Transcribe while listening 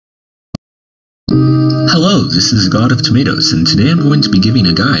Hello, this is God of Tomatoes, and today I'm going to be giving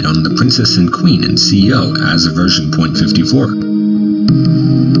a guide on the Princess and Queen in CEO as of version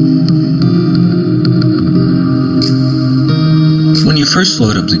 0.54. When you first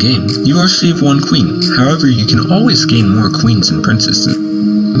load up the game, you will receive one queen. However, you can always gain more queens and princesses.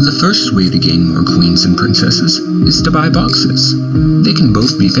 The first way to gain more queens and princesses is to buy boxes. They can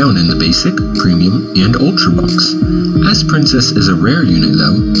both be found in the basic, premium, and ultra box. As princess is a rare unit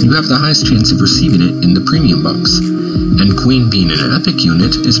though, you have the highest chance of receiving it in the premium box, and queen being an epic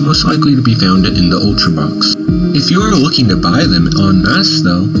unit is most likely to be found in the ultra box. If you are looking to buy them en masse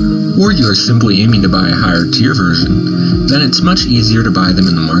though, or you are simply aiming to buy a higher tier version, then it's much easier to buy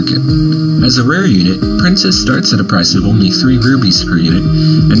them in the market. As a rare unit, Princess starts at a price of only 3 rubies per unit,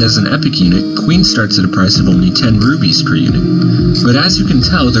 and as an epic unit, Queen starts at a price of only 10 rubies per unit. But as you can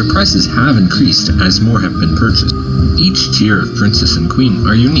tell, their prices have increased as more have been purchased. Each tier of Princess and Queen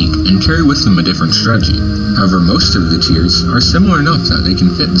are unique and carry with them a different strategy. However, most of the tiers are similar enough that they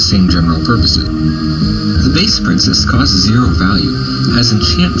can fit the same general purposes. The base Princess costs 0 value, has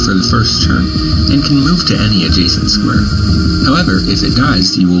enchant for the first turn, and can move to any adjacent square. However, if it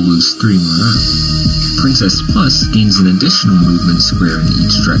dies, you will lose 3 morale. Princess Plus gains an additional movement square in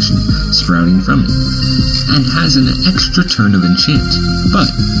each direction, sprouting from it, and has an extra turn of enchant, but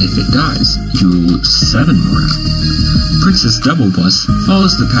if it dies, you will lose 7 morale. Princess Double Plus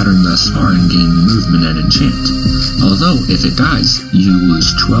follows the pattern thus far in gaining movement and enchant, although if it dies, you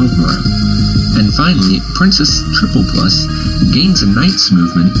lose 12 morale. And finally, Princess Triple Plus gains a knight's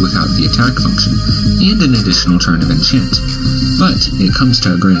movement without the attack function, and an additional turn of enchant, but it comes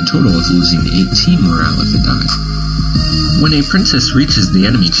to a grand total of losing 18 morale if it dies. When a princess reaches the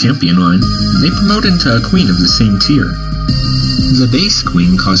enemy champion line, they promote into a queen of the same tier. The base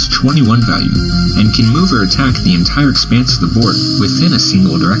queen costs 21 value, and can move or attack the entire expanse of the board within a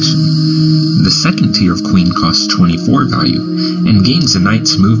single direction. The second tier of queen costs 24 value, and gains a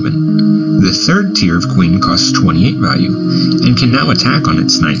knight's movement. The third tier of queen costs 28 value, and can now attack on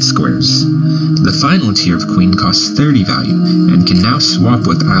its knight squares. The final tier of queen costs 30 value, and can now swap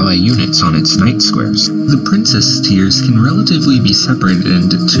with ally units on its knight squares. The princess tiers can relatively be separated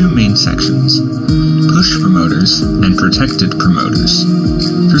into 2 main sections: push promoters and protected promoters.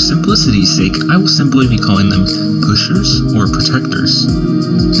 For simplicity's sake, I will simply be calling them pushers or protectors.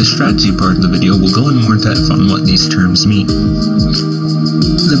 The strategy part of the video will go in more depth on what these terms mean.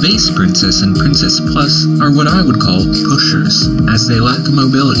 The base Princess and Princess Plus are what I would call pushers, as they lack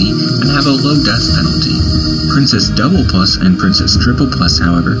mobility and have a low death penalty. Princess Double Plus and Princess Triple Plus,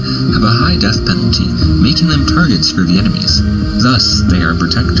 however, have a high death penalty, making them targets for the enemies. Thus, they are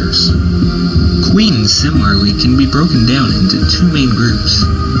protectors. Queens, similarly, can be broken down into 2 main groups: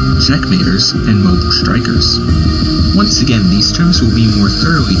 checkmaters and mobile strikers. Once again, these terms will be more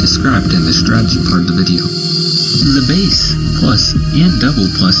thoroughly described in the strategy part of the video. The base, plus, and double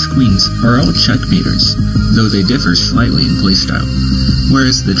plus queens are all checkmaters, though they differ slightly in playstyle,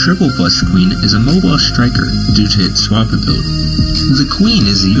 whereas the triple plus queen is a mobile striker due to its swap ability. The queen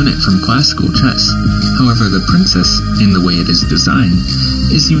is a unit from classical chess, however the princess, in the way it is designed,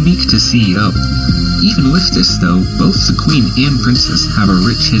 is unique to CEO. Even with this though, both the queen and princess have a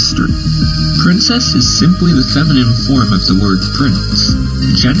rich history. Princess is simply the feminine form of the word prince,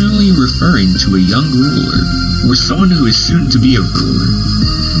 generally referring to a young ruler, or someone who is soon to be a ruler.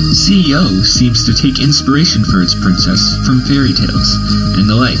 CEO seems to take inspiration for its princess from fairy tales and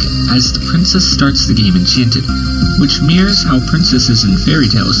the like, as the princess starts the game enchanted, which mirrors how princesses in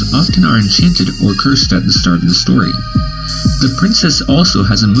fairy tales often are enchanted or cursed at the start of the story. The princess also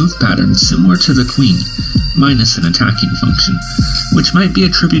has a move pattern similar to the queen, minus an attacking function, which might be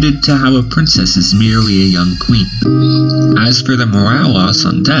attributed to how a princess is merely a young queen. As for the morale loss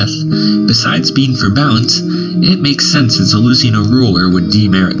on death, besides being for balance, it makes sense as losing a ruler would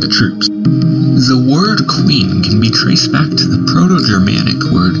demerit the troops. The word queen can be traced back to the Proto-Germanic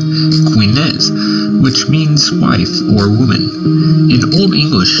word queenes, which means wife or woman. In Old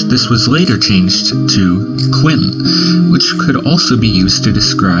English, this was later changed to quin, which could also be used to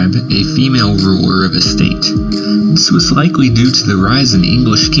describe a female ruler of a state. This was likely due to the rise in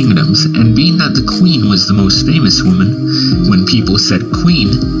English kingdoms, and being that the queen was the most famous woman, when people said queen,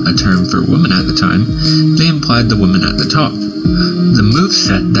 a term for woman at the time, they implied the woman at the top. The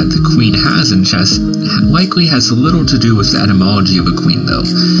moveset that the queen has in chess likely has little to do with the etymology of a queen though,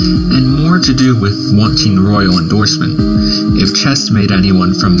 and more to do with wanting royal endorsement. If chess made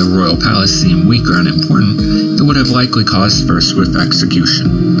anyone from the royal palace seem weak or unimportant, it would have likely caused first swift execution.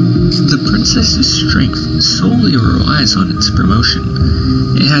 The princess's strength solely relies on its promotion.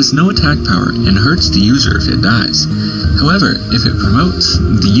 It has no attack power and hurts the user if it dies. However, if it promotes,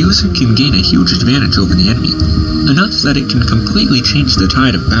 the user can gain a huge advantage over the enemy, enough that it can completely change the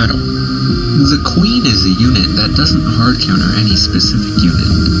tide of battle. The queen is a unit that doesn't hard counter any specific unit,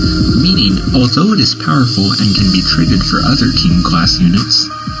 meaning although it is powerful and can be traded for other king class units,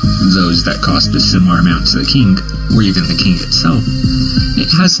 those that cost a similar amount to the king, or even the king itself, it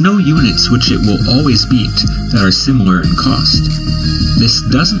has no units which it will always beat that are similar in cost. This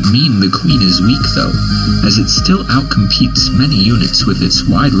doesn't mean the queen is weak though, as it still outcompetes many units with its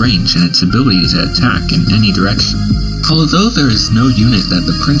wide range and its ability to attack in any direction. Although there is no unit that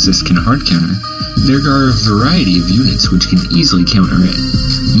the princess can hard counter, there are a variety of units which can easily counter it,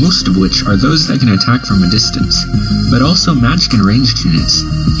 most of which are those that can attack from a distance, but also magic and ranged units,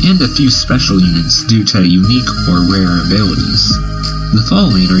 and a few special units due to unique or rare abilities. The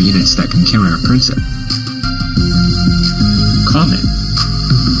following are units that can counter a princess: Comet,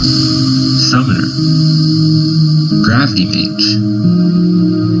 Summoner, Gravity Mage,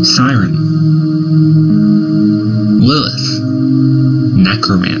 Siren, Lilith,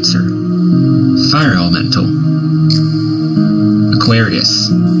 Necromancer, Fire Elemental, Aquarius,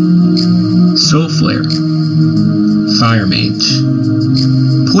 Soul Flare, Fire Mage,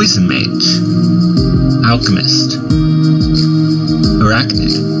 Poison Mage, Alchemist,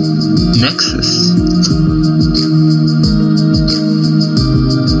 Arachnid, Nexus,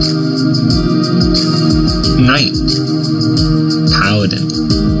 Knight, Paladin,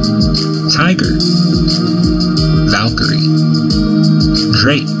 Tiger, Valkyrie,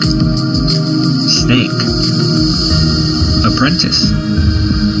 Drake, Snake, Apprentice,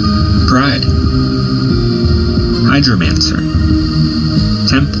 Bride, Hydromancer,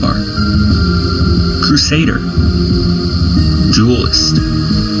 Templar, Crusader, Duelist,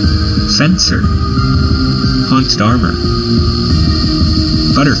 Fencer, Haunted Armor,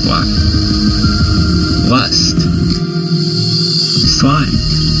 Butterfly, Lust, Slime,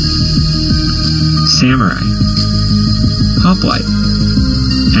 Samurai, Hoplite,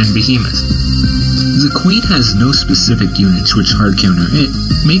 and Behemoth. The queen has no specific units which hard counter it,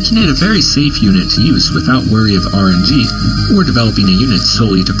 making it a very safe unit to use without worry of RNG or developing a unit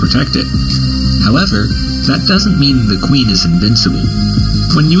solely to protect it. However, that doesn't mean the queen is invincible.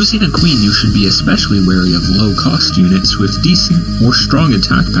 When using a queen, you should be especially wary of low-cost units with decent or strong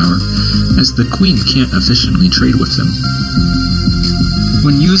attack power, as the queen can't efficiently trade with them.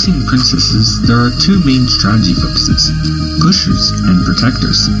 When using princesses, there are two main strategy focuses: pushers and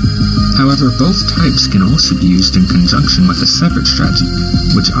protectors. However, both types can also be used in conjunction with a separate strategy,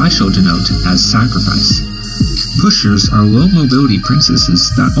 which I shall denote as sacrifice. Pushers are low-mobility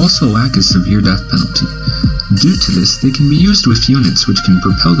princesses that also lack a severe death penalty. Due to this, they can be used with units which can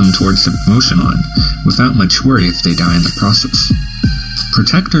propel them towards the promotion line, without much worry if they die in the process.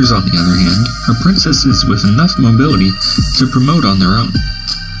 Protectors, on the other hand, are princesses with enough mobility to promote on their own,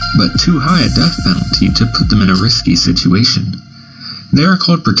 but too high a death penalty to put them in a risky situation. They are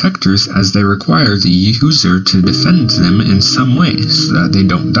called protectors as they require the user to defend them in some way so that they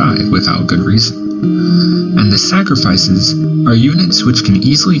don't die without good reason. And the sacrifices are units which can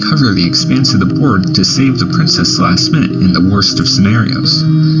easily cover the expanse of the board to save the princess last minute in the worst of scenarios.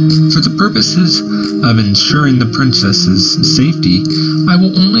 For the purposes of ensuring the princess's safety, I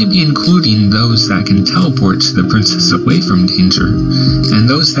will only be including those that can teleport the princess away from danger, and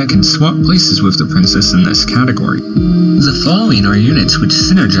those that can swap places with the princess in this category. The following are units which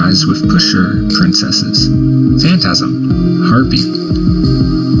synergize with pusher princesses: Phantasm, Harpy,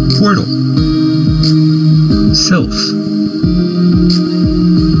 Portal, Sylph,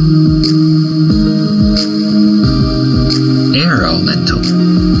 Air Elemental,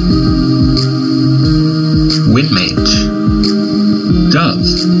 Wind Mage, Dove,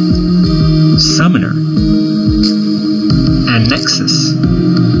 Summoner, and Nexus.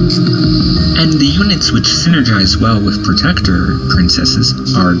 And the units which synergize well with Protector princesses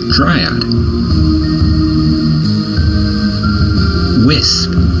are Dryad,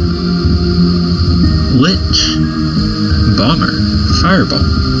 Wisp, Lich, Bomber, Fireball,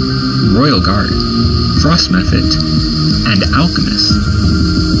 Royal Guard, Frost Method, and Alchemist.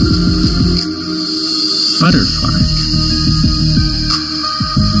 Butterfly,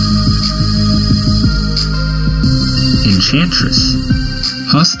 Enchantress,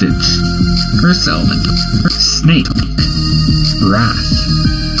 Hostage, Earth Elemental, Snake, Wrath,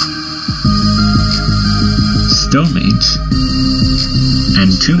 Stone Mage,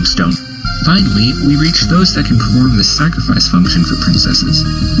 and Tombstone. Finally, we reach those that can perform the sacrifice function for princesses.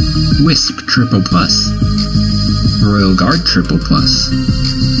 Wisp Triple Plus, Royal Guard Triple Plus,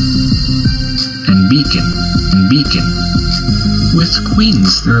 and Beacon. With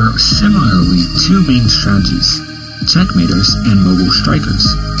queens, there are similarly two main strategies, checkmaters and mobile strikers.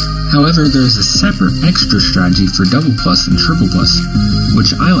 However, there is a separate extra strategy for double plus and triple plus,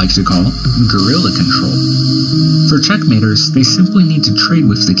 which I like to call guerrilla control. For checkmaters, they simply need to trade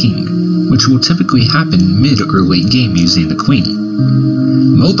with the king, which will typically happen mid or late game using the queen.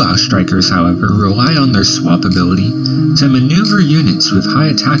 Mobile strikers, however, rely on their swap ability to maneuver units with high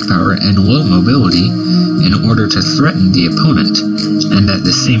attack power and low mobility in order to threaten the opponent, and at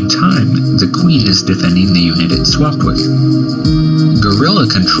the same time, the queen is defending the unit it swapped with. Guerrilla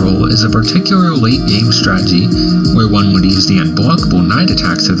control is a particular late game strategy where one would use the unblockable night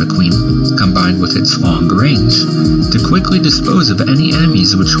attacks of the queen, combined with its long range, to quickly dispose of any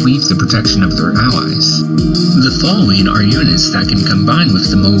enemies which leave the protection of their allies. The following are units that can combine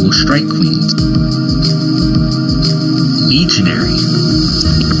with the mobile strike queens: Legionary,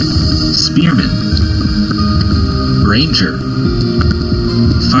 Spearman, Ranger,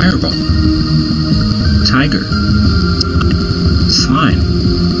 Fireball, Tiger, Slime,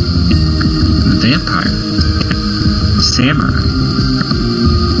 Vampire, Samurai,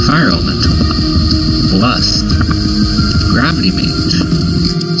 Fire Elemental, Lust, Gravity Mage,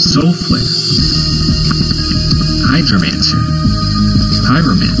 Soul Flare, Hydromancer,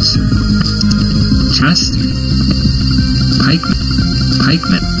 Pyromancer, Chastity,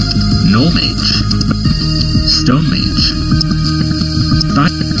 Pikeman, Null Mage, Stone Mage,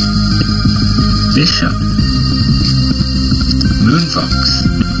 Bishop, Moonfox,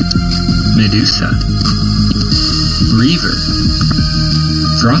 Medusa, Reaver,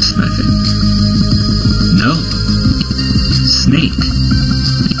 Frost Method, Gnome, Snake,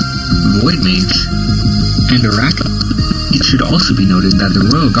 Void Mage, and Arachne. It should also be noted that the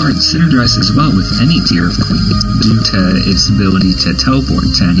Royal Guard synergizes well with any tier of queen due to its ability to teleport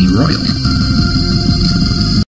to any royal.